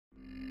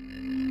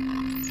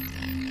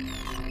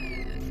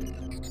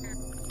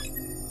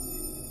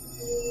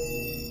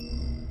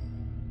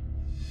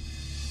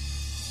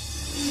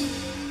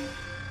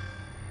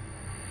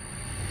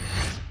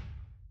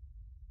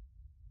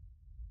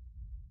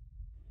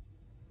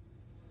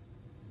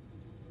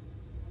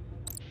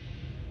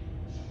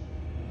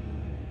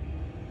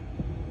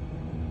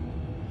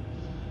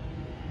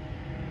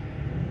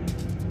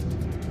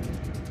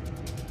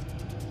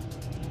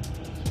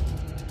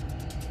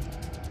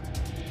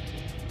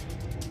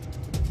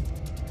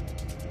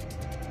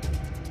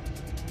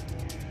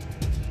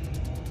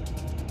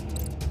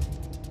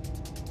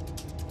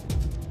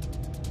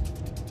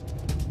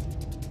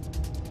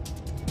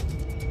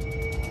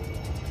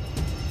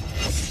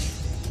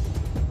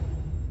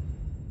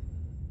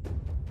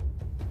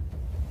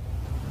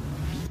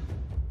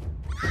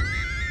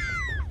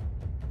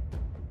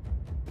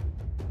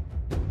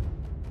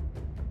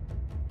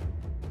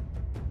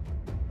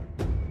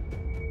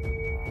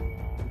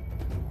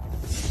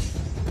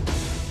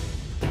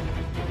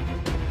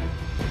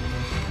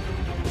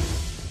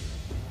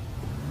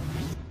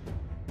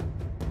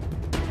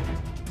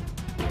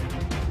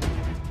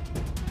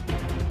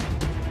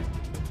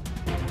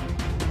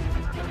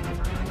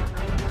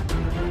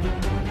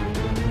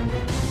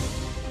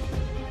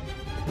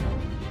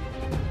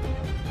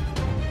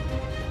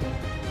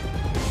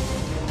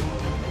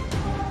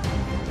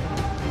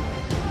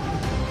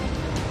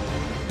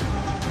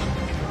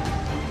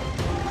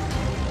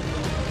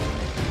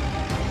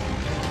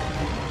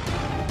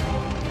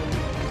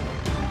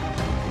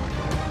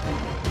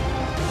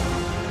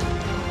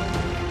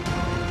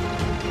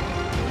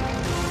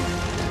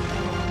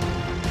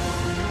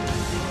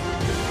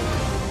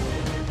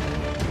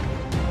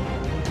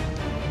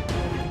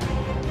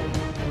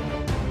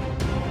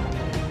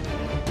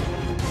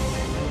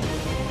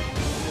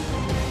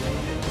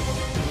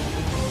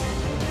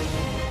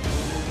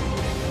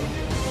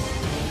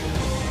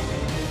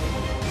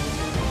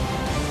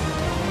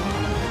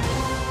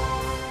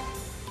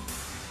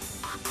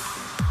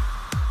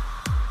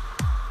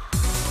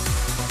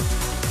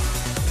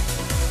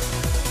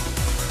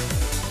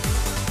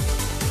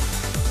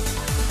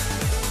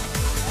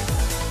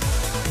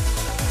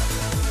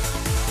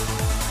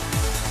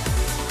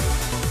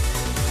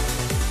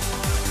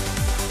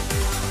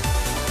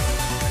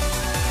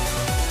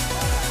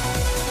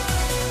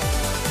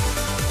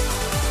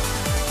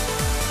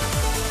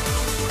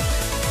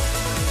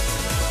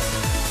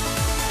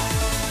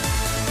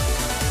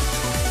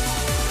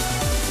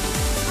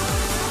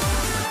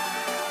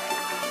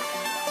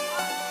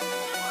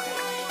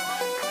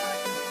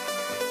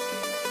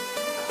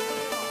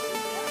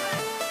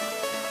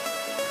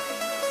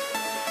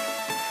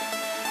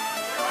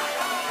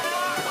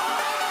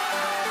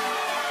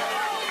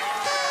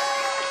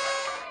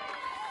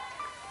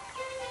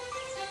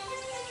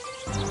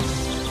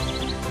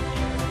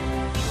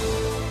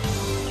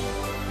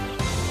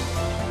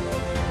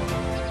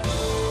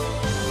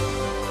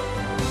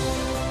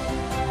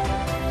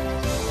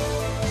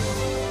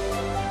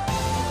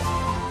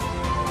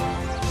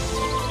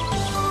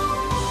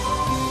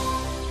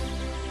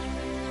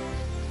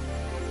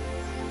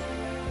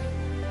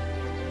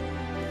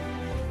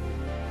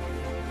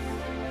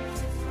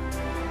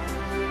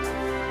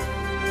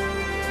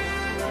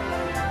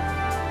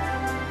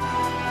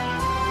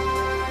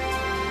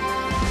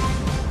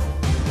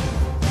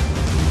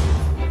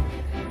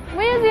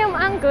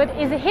Angkut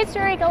is a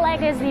historical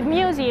legacy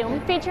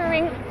museum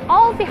featuring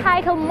all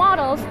vehicle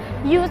models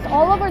used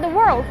all over the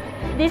world.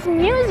 This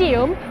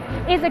museum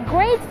is a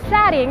great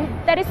setting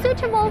that is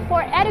suitable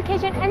for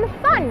education and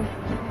fun.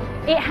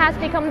 It has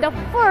become the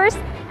first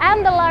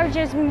and the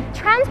largest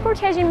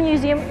transportation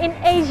museum in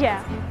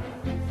Asia.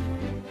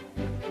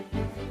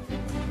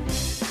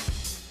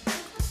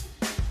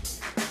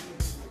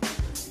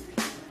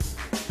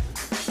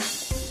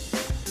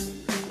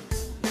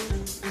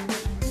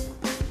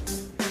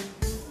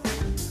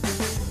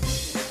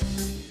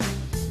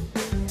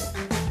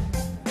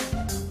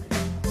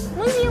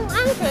 Museum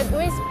Angkut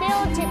was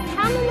built to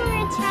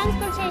commemorate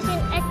transportation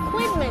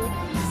equipment.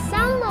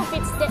 Some of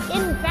its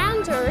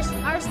inventors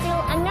are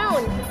still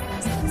unknown,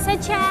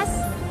 such as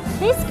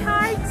these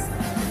carts,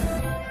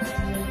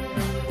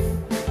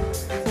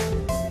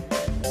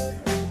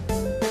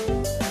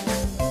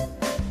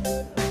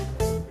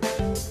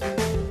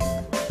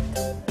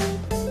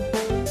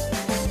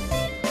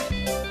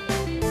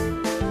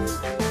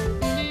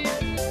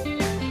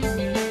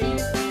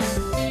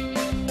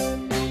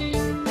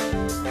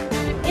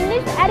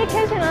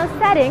 educational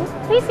setting,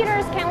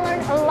 visitors can learn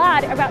a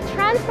lot about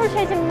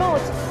transportation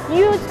modes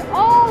used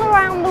all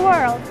around the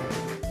world.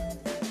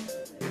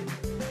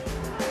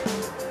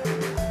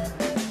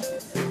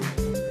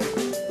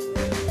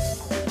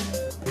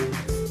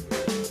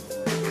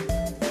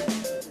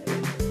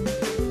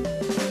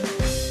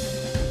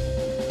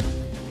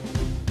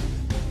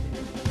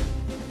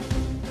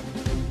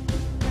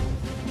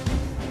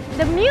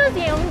 The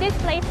museum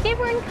displays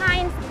different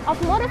kinds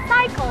of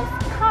motorcycles,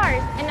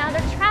 cars, and other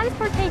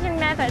transportation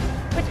methods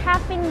which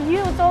have been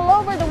used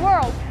all over the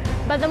world.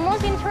 But the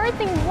most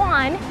interesting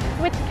one,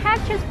 which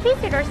catches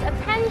visitors'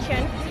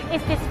 attention,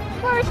 is this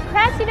first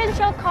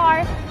presidential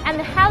car and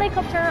the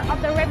helicopter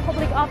of the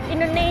Republic of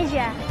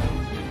Indonesia.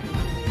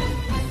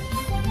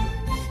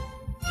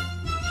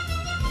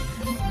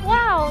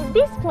 Wow,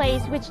 this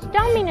place, which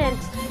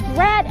dominates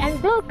red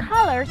and blue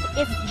colors,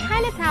 is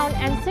Chinatown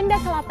and Sunda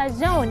Kelapa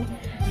zone.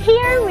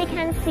 Here we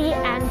can see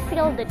and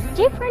feel the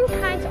different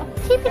kinds of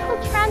typical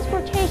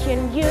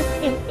transportation used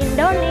in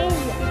Indonesia.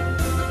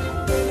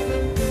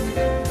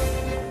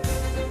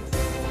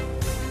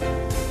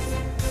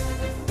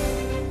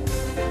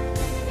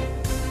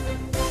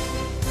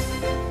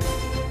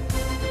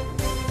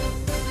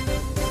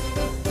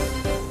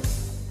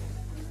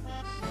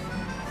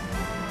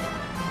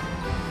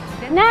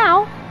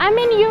 Now, I'm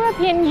in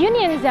European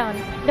Union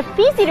zone. The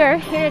visitor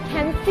here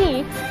can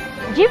see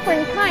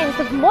different kinds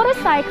of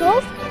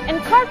motorcycles and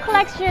car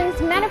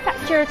collections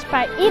manufactured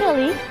by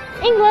Italy,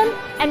 England,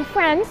 and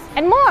France,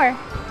 and more.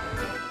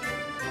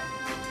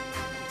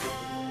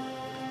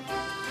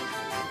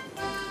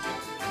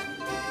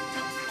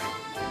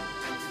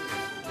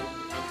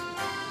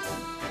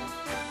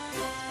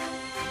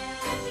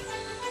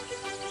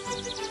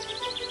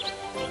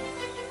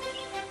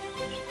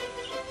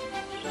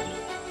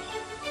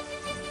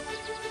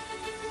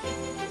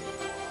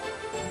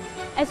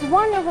 As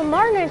one of the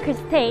monarchy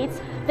states,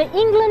 the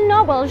England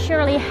nobles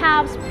surely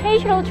have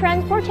special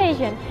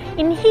transportation.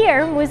 In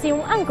here,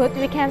 Museum Angkut,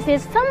 we can see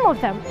some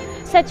of them,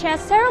 such as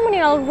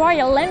ceremonial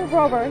royal Land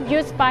Rover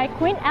used by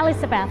Queen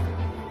Elizabeth.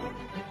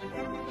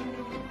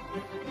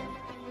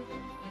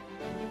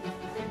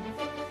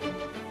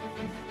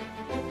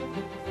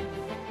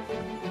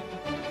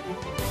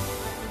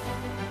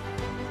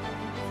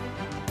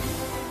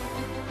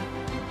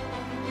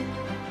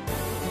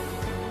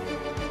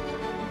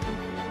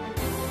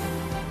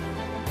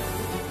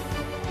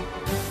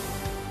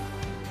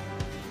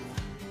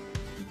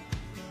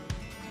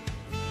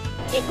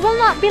 It will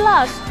not be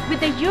lost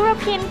with the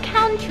European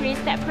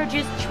countries that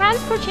produce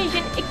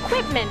transportation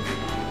equipment.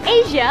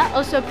 Asia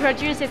also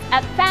produces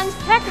advanced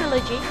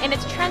technology in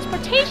its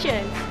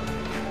transportation.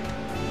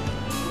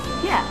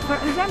 Yeah, for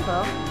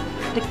example,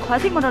 the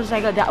classic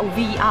motorcycle that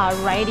we are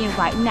riding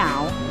right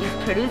now is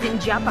produced in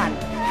Japan.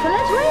 So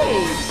let's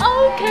race!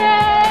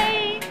 Okay!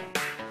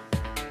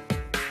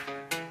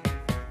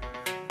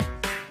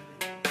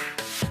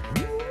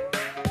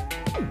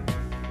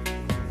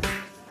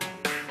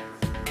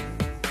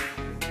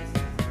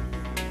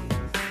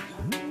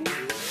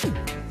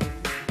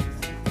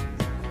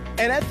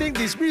 And I think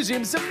this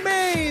museum is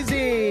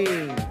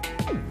amazing!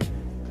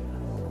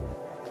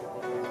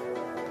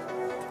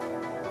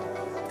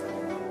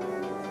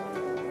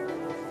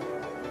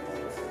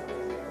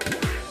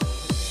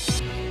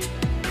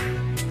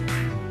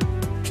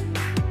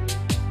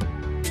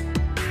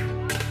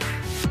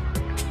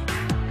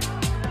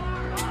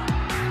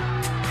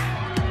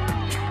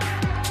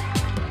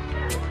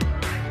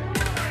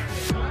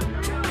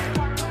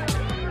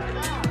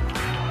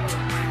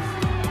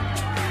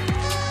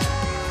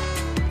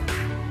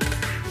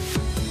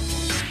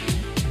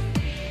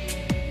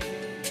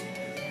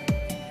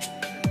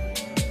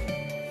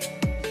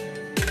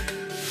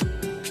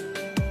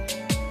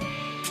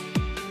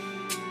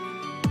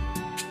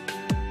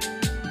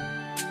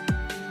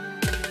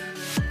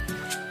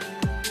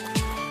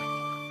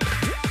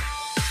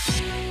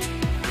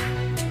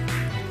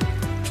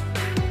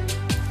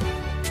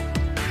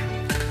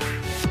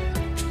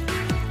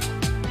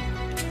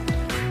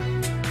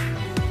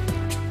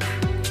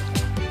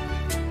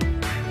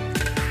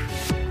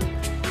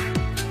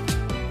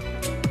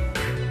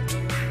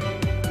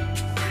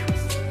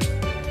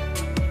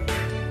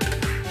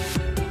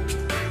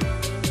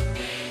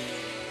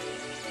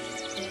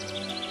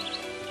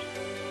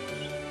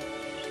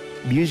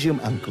 Museum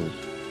Angkut,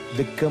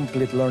 the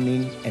complete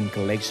learning and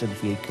collection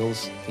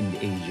vehicles in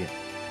Asia.